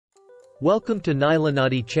Welcome to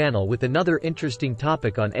Nilanadi channel with another interesting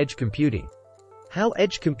topic on edge computing. How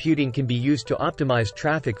edge computing can be used to optimize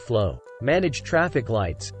traffic flow, manage traffic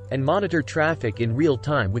lights, and monitor traffic in real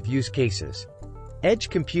time with use cases.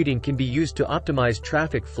 Edge computing can be used to optimize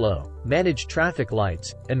traffic flow, manage traffic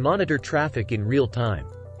lights, and monitor traffic in real time.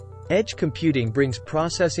 Edge computing brings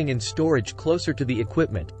processing and storage closer to the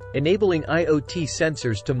equipment, enabling IoT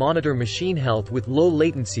sensors to monitor machine health with low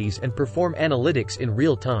latencies and perform analytics in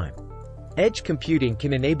real time. Edge computing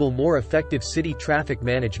can enable more effective city traffic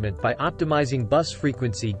management by optimizing bus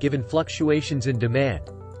frequency given fluctuations in demand,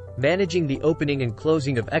 managing the opening and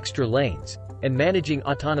closing of extra lanes, and managing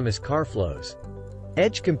autonomous car flows.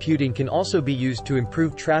 Edge computing can also be used to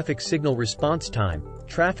improve traffic signal response time,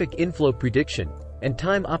 traffic inflow prediction, and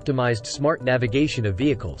time-optimized smart navigation of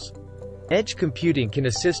vehicles. Edge computing can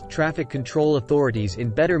assist traffic control authorities in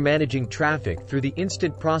better managing traffic through the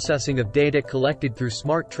instant processing of data collected through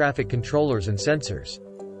smart traffic controllers and sensors.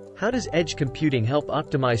 How does edge computing help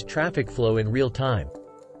optimize traffic flow in real time?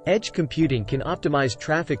 Edge computing can optimize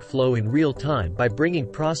traffic flow in real time by bringing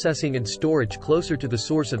processing and storage closer to the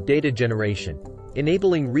source of data generation,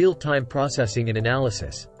 enabling real-time processing and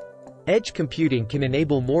analysis. Edge computing can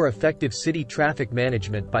enable more effective city traffic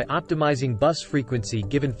management by optimizing bus frequency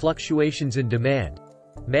given fluctuations in demand,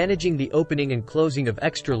 managing the opening and closing of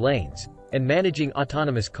extra lanes, and managing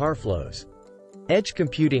autonomous car flows. Edge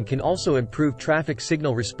computing can also improve traffic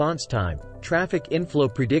signal response time, traffic inflow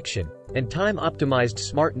prediction, and time-optimized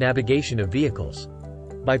smart navigation of vehicles.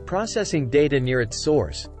 By processing data near its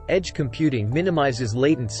source, edge computing minimizes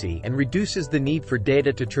latency and reduces the need for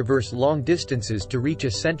data to traverse long distances to reach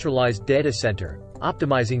a centralized data center,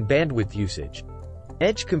 optimizing bandwidth usage.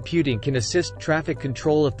 Edge computing can assist traffic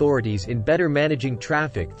control authorities in better managing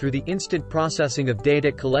traffic through the instant processing of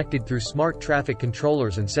data collected through smart traffic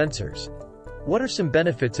controllers and sensors. What are some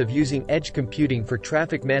benefits of using edge computing for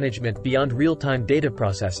traffic management beyond real-time data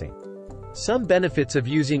processing? Some benefits of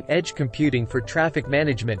using edge computing for traffic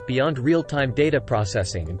management beyond real-time data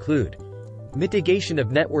processing include mitigation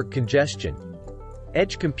of network congestion.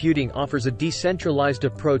 Edge computing offers a decentralized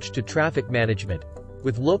approach to traffic management,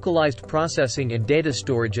 with localized processing and data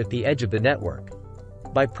storage at the edge of the network.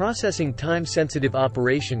 By processing time-sensitive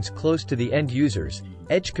operations close to the end users,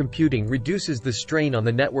 edge computing reduces the strain on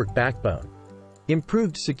the network backbone.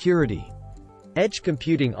 Improved security. Edge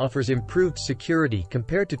computing offers improved security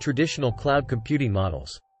compared to traditional cloud computing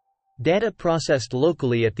models. Data processed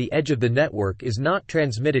locally at the edge of the network is not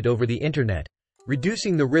transmitted over the internet,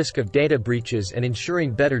 reducing the risk of data breaches and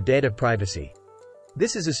ensuring better data privacy.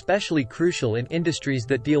 This is especially crucial in industries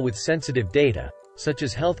that deal with sensitive data, such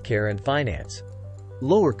as healthcare and finance.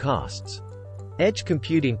 Lower costs. Edge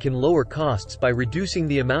computing can lower costs by reducing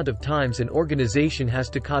the amount of times an organization has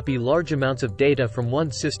to copy large amounts of data from one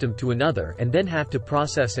system to another and then have to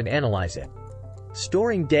process and analyze it.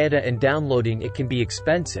 Storing data and downloading it can be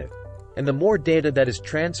expensive, and the more data that is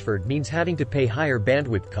transferred means having to pay higher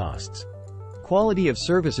bandwidth costs. Quality of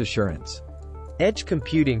service assurance. Edge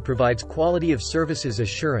computing provides quality of services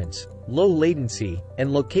assurance, low latency,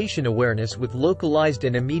 and location awareness with localized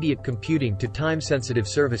and immediate computing to time-sensitive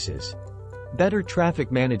services. Better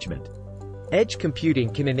traffic management. Edge computing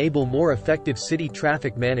can enable more effective city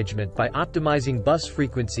traffic management by optimizing bus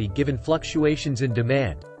frequency given fluctuations in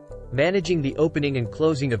demand, managing the opening and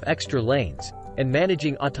closing of extra lanes, and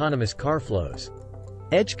managing autonomous car flows.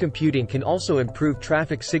 Edge computing can also improve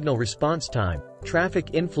traffic signal response time, traffic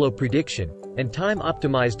inflow prediction, and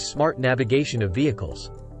time-optimized smart navigation of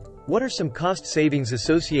vehicles. What are some cost savings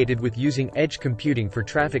associated with using edge computing for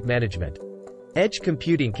traffic management? Edge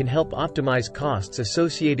computing can help optimize costs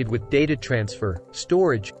associated with data transfer,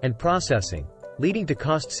 storage, and processing, leading to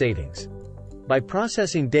cost savings. By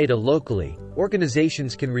processing data locally,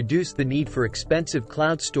 organizations can reduce the need for expensive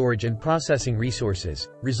cloud storage and processing resources,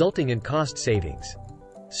 resulting in cost savings.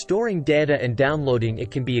 Storing data and downloading it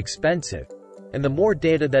can be expensive, and the more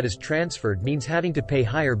data that is transferred means having to pay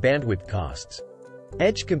higher bandwidth costs.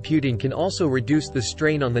 Edge computing can also reduce the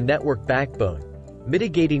strain on the network backbone,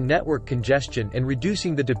 mitigating network congestion and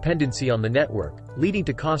reducing the dependency on the network, leading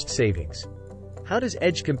to cost savings. How does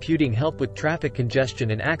edge computing help with traffic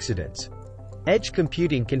congestion and accidents? Edge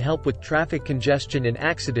computing can help with traffic congestion and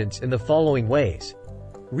accidents in the following ways.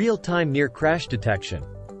 Real-time near-crash detection.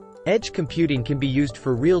 Edge computing can be used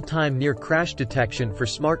for real-time near-crash detection for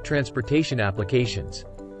smart transportation applications.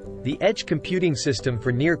 The edge computing system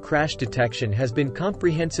for near-crash detection has been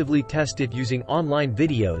comprehensively tested using online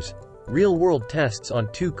videos, real-world tests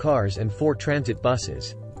on 2 cars and 4 transit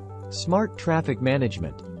buses. Smart traffic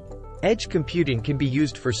management. Edge computing can be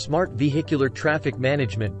used for smart vehicular traffic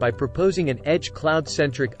management by proposing an edge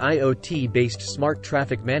cloud-centric IoT-based smart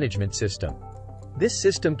traffic management system. This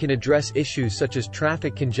system can address issues such as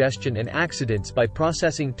traffic congestion and accidents by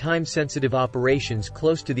processing time-sensitive operations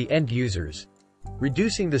close to the end users,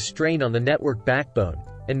 reducing the strain on the network backbone,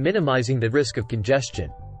 and minimizing the risk of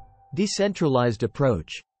congestion. Decentralized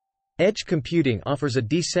approach. Edge computing offers a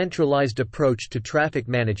decentralized approach to traffic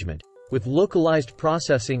management, with localized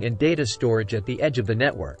processing and data storage at the edge of the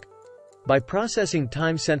network. By processing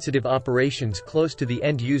time-sensitive operations close to the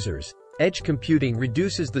end users, edge computing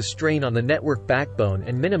reduces the strain on the network backbone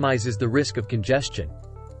and minimizes the risk of congestion.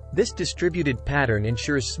 This distributed pattern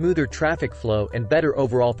ensures smoother traffic flow and better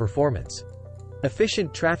overall performance.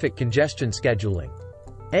 Efficient traffic congestion scheduling.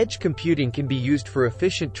 Edge computing can be used for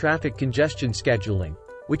efficient traffic congestion scheduling,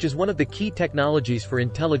 which is one of the key technologies for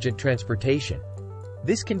intelligent transportation.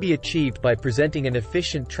 This can be achieved by presenting an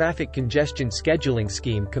efficient traffic congestion scheduling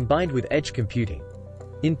scheme combined with edge computing.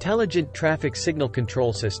 Intelligent traffic signal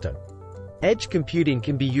control system. Edge computing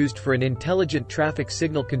can be used for an intelligent traffic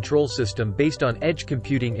signal control system based on edge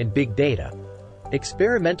computing and big data.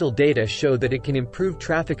 Experimental data show that it can improve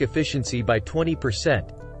traffic efficiency by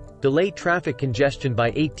 20%, delay traffic congestion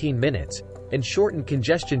by 18 minutes, and shorten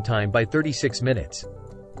congestion time by 36 minutes.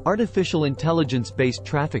 Artificial intelligence-based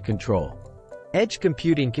traffic control. Edge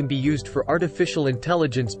computing can be used for artificial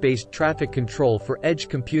intelligence-based traffic control for edge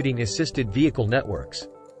computing-assisted vehicle networks.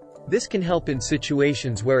 This can help in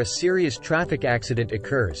situations where a serious traffic accident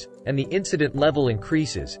occurs, and the incident level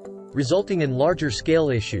increases, resulting in larger-scale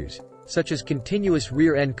issues, such as continuous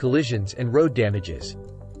rear-end collisions and road damages.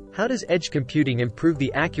 How does edge computing improve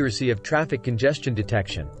the accuracy of traffic congestion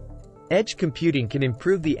detection? Edge computing can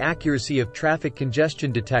improve the accuracy of traffic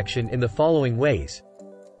congestion detection in the following ways.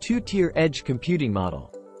 Two-tier edge computing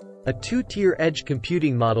model. A two-tier edge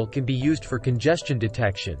computing model can be used for congestion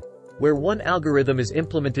detection, where one algorithm is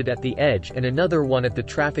implemented at the edge and another one at the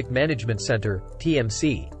Traffic Management Center,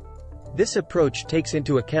 TMC. This approach takes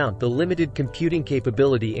into account the limited computing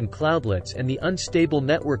capability in cloudlets and the unstable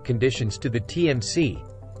network conditions to the TMC,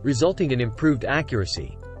 resulting in improved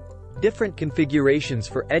accuracy. Different configurations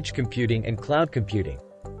for edge computing and cloud computing.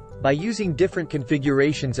 By using different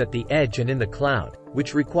configurations at the edge and in the cloud,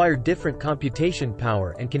 which require different computation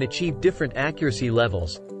power and can achieve different accuracy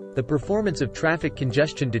levels, the performance of traffic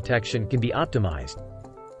congestion detection can be optimized.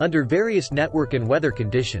 Under various network and weather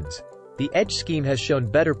conditions, the edge scheme has shown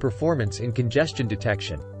better performance in congestion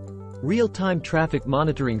detection. Real-time traffic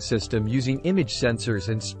monitoring system using image sensors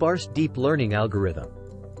and sparse deep learning algorithm.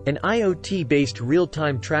 An IoT-based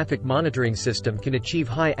real-time traffic monitoring system can achieve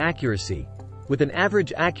high accuracy, with an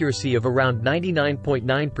average accuracy of around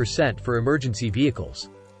 99.9% for emergency vehicles.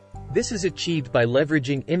 This is achieved by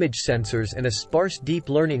leveraging image sensors and a sparse deep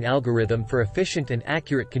learning algorithm for efficient and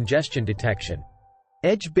accurate congestion detection.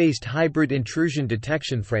 Edge-based hybrid intrusion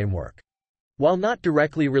detection framework. While not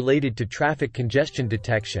directly related to traffic congestion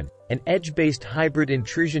detection, an edge-based hybrid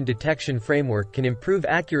intrusion detection framework can improve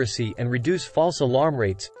accuracy and reduce false alarm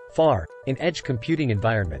rates, FAR, in edge computing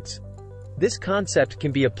environments. This concept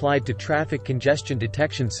can be applied to traffic congestion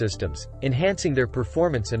detection systems, enhancing their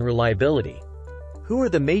performance and reliability. Who are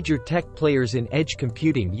the major tech players in edge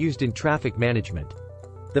computing used in traffic management?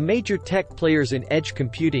 The major tech players in edge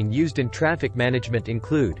computing used in traffic management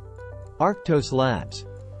include Arctos Labs.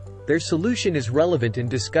 Their solution is relevant in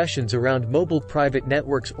discussions around mobile private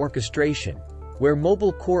networks orchestration, where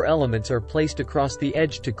mobile core elements are placed across the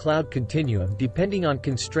edge-to-cloud continuum depending on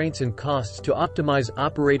constraints and costs to optimize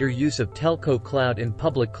operator use of telco cloud and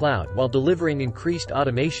public cloud while delivering increased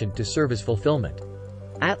automation to service fulfillment.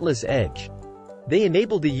 Atlas Edge. They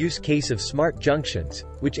enable the use case of smart junctions,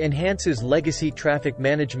 which enhances legacy traffic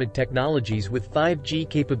management technologies with 5G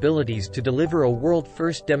capabilities to deliver a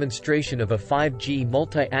world-first demonstration of a 5G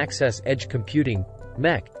multi-access edge computing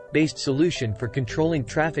 (MEC)-based solution for controlling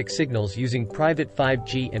traffic signals using private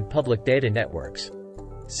 5G and public data networks.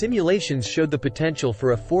 Simulations showed the potential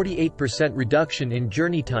for a 48% reduction in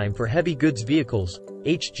journey time for heavy goods vehicles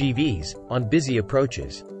 (HGVs) on busy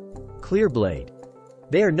approaches. Clearblade.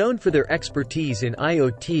 They are known for their expertise in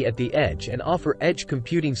IoT at the edge and offer edge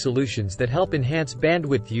computing solutions that help enhance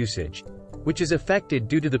bandwidth usage, which is affected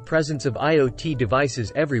due to the presence of IoT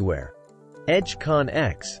devices everywhere. EdgeCon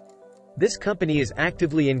X. This company is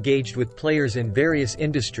actively engaged with players in various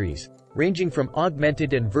industries, ranging from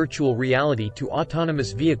augmented and virtual reality to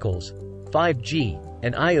autonomous vehicles, 5G,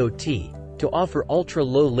 and IoT, to offer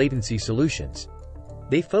ultra-low latency solutions.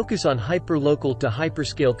 They focus on hyperlocal to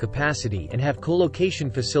hyperscale capacity and have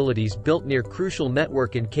colocation facilities built near crucial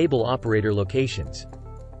network and cable operator locations.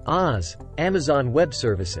 Amazon Web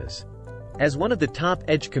Services. As one of the top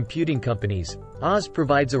edge computing companies, Oz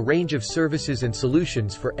provides a range of services and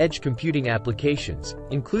solutions for edge computing applications,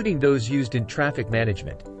 including those used in traffic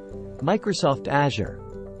management. Microsoft Azure.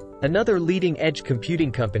 Another leading edge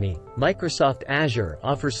computing company, Microsoft Azure,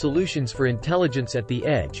 offers solutions for intelligence at the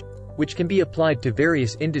edge, which can be applied to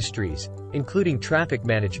various industries, including traffic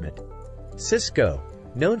management. Cisco.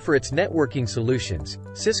 Known for its networking solutions,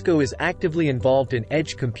 Cisco is actively involved in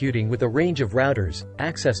edge computing with a range of routers,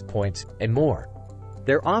 access points, and more.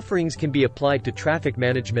 Their offerings can be applied to traffic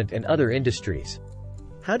management and other industries.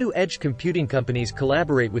 How do edge computing companies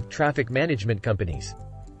collaborate with traffic management companies?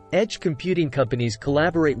 Edge computing companies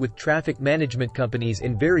collaborate with traffic management companies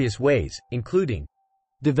in various ways, including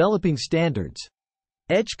developing standards.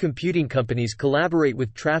 Edge computing companies collaborate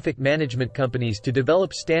with traffic management companies to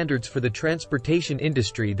develop standards for the transportation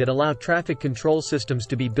industry that allow traffic control systems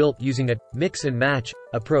to be built using a mix-and-match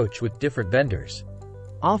approach with different vendors.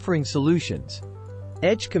 Offering solutions.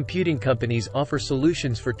 Edge computing companies offer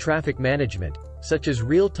solutions for traffic management, such as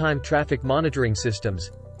real-time traffic monitoring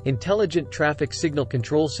systems, intelligent traffic signal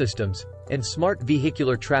control systems, and smart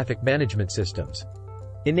vehicular traffic management systems.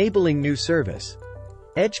 Enabling new service.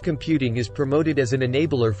 Edge computing is promoted as an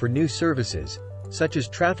enabler for new services, such as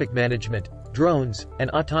traffic management, drones, and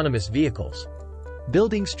autonomous vehicles.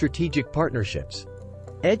 Building strategic partnerships.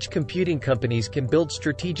 Edge computing companies can build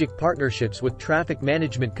strategic partnerships with traffic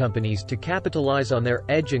management companies to capitalize on their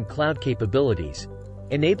edge and cloud capabilities,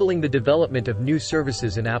 enabling the development of new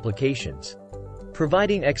services and applications.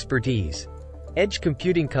 Providing expertise. Edge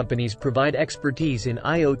computing companies provide expertise in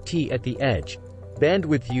IoT at the edge,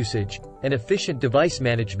 bandwidth usage, and efficient device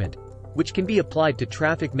management, which can be applied to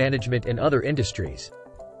traffic management and other industries.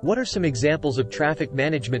 What are some examples of traffic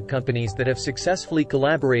management companies that have successfully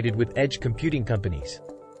collaborated with edge computing companies?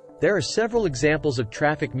 There are several examples of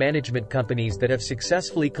traffic management companies that have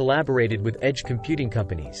successfully collaborated with edge computing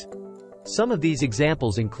companies. Some of these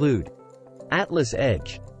examples include Atlas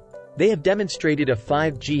Edge. They have demonstrated a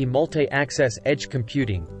 5G multi-access edge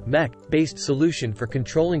computing (MEC)-based solution for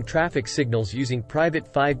controlling traffic signals using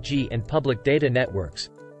private 5G and public data networks,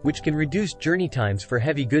 which can reduce journey times for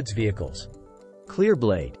heavy goods vehicles.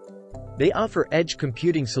 Clearblade. They offer edge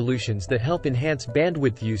computing solutions that help enhance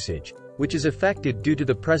bandwidth usage, which is affected due to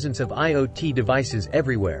the presence of IoT devices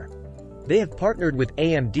everywhere. They have partnered with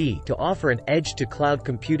AMD to offer an edge-to-cloud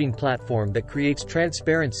computing platform that creates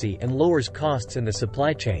transparency and lowers costs in the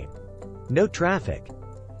supply chain. No Traffic.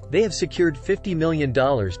 They have secured $50 million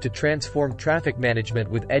to transform traffic management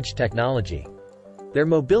with edge technology. Their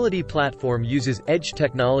mobility platform uses edge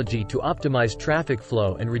technology to optimize traffic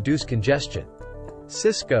flow and reduce congestion.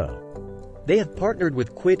 Cisco. They have partnered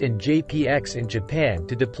with Quit and JPX in Japan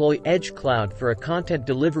to deploy Edge Cloud for a content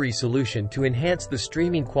delivery solution to enhance the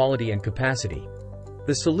streaming quality and capacity.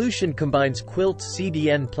 The solution combines Quilt's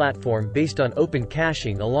CDN platform based on open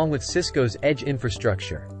caching along with Cisco's edge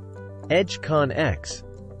infrastructure. EdgeCon X.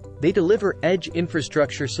 They deliver edge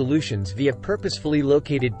infrastructure solutions via purposefully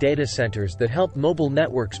located data centers that help mobile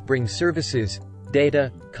networks bring services,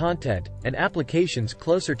 data, content, and applications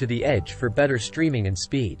closer to the edge for better streaming and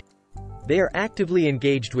speed. They are actively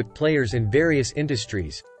engaged with players in various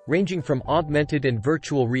industries, ranging from augmented and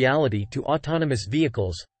virtual reality to autonomous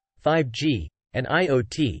vehicles, 5G, and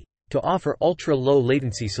IoT, to offer ultra-low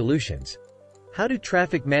latency solutions. How do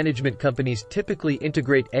traffic management companies typically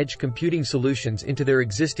integrate edge computing solutions into their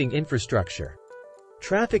existing infrastructure?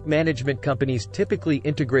 Traffic management companies typically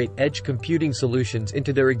integrate edge computing solutions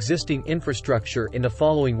into their existing infrastructure in the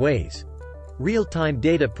following ways. Real-time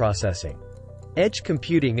data processing. Edge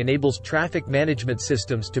computing enables traffic management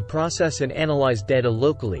systems to process and analyze data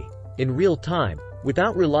locally, in real time,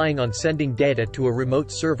 without relying on sending data to a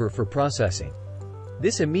remote server for processing.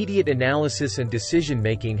 This immediate analysis and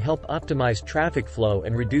decision-making help optimize traffic flow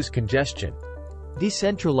and reduce congestion.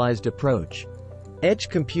 Decentralized approach. Edge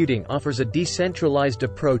computing offers a decentralized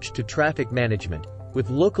approach to traffic management, with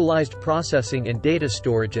localized processing and data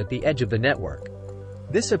storage at the edge of the network.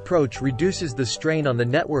 This approach reduces the strain on the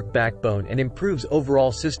network backbone and improves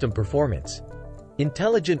overall system performance.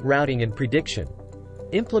 Intelligent routing and prediction.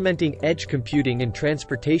 Implementing edge computing in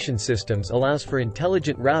transportation systems allows for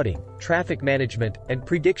intelligent routing, traffic management, and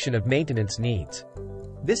prediction of maintenance needs.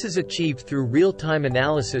 This is achieved through real-time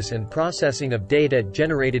analysis and processing of data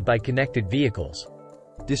generated by connected vehicles.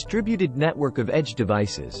 Distributed network of edge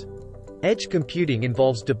devices. Edge computing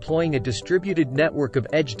involves deploying a distributed network of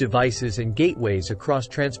edge devices and gateways across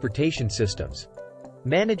transportation systems.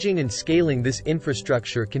 Managing and scaling this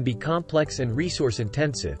infrastructure can be complex and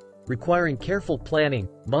resource-intensive, requiring careful planning,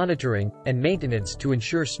 monitoring, and maintenance to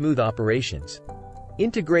ensure smooth operations.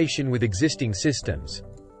 Integration with existing systems.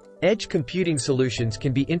 Edge computing solutions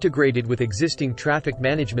can be integrated with existing traffic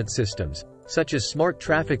management systems, such as smart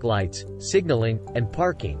traffic lights, signaling, and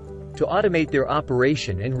parking, to automate their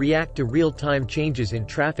operation and react to real-time changes in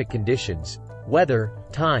traffic conditions, weather,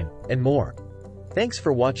 time, and more. Thanks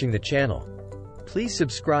for watching the channel. Please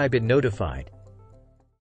subscribe and notified.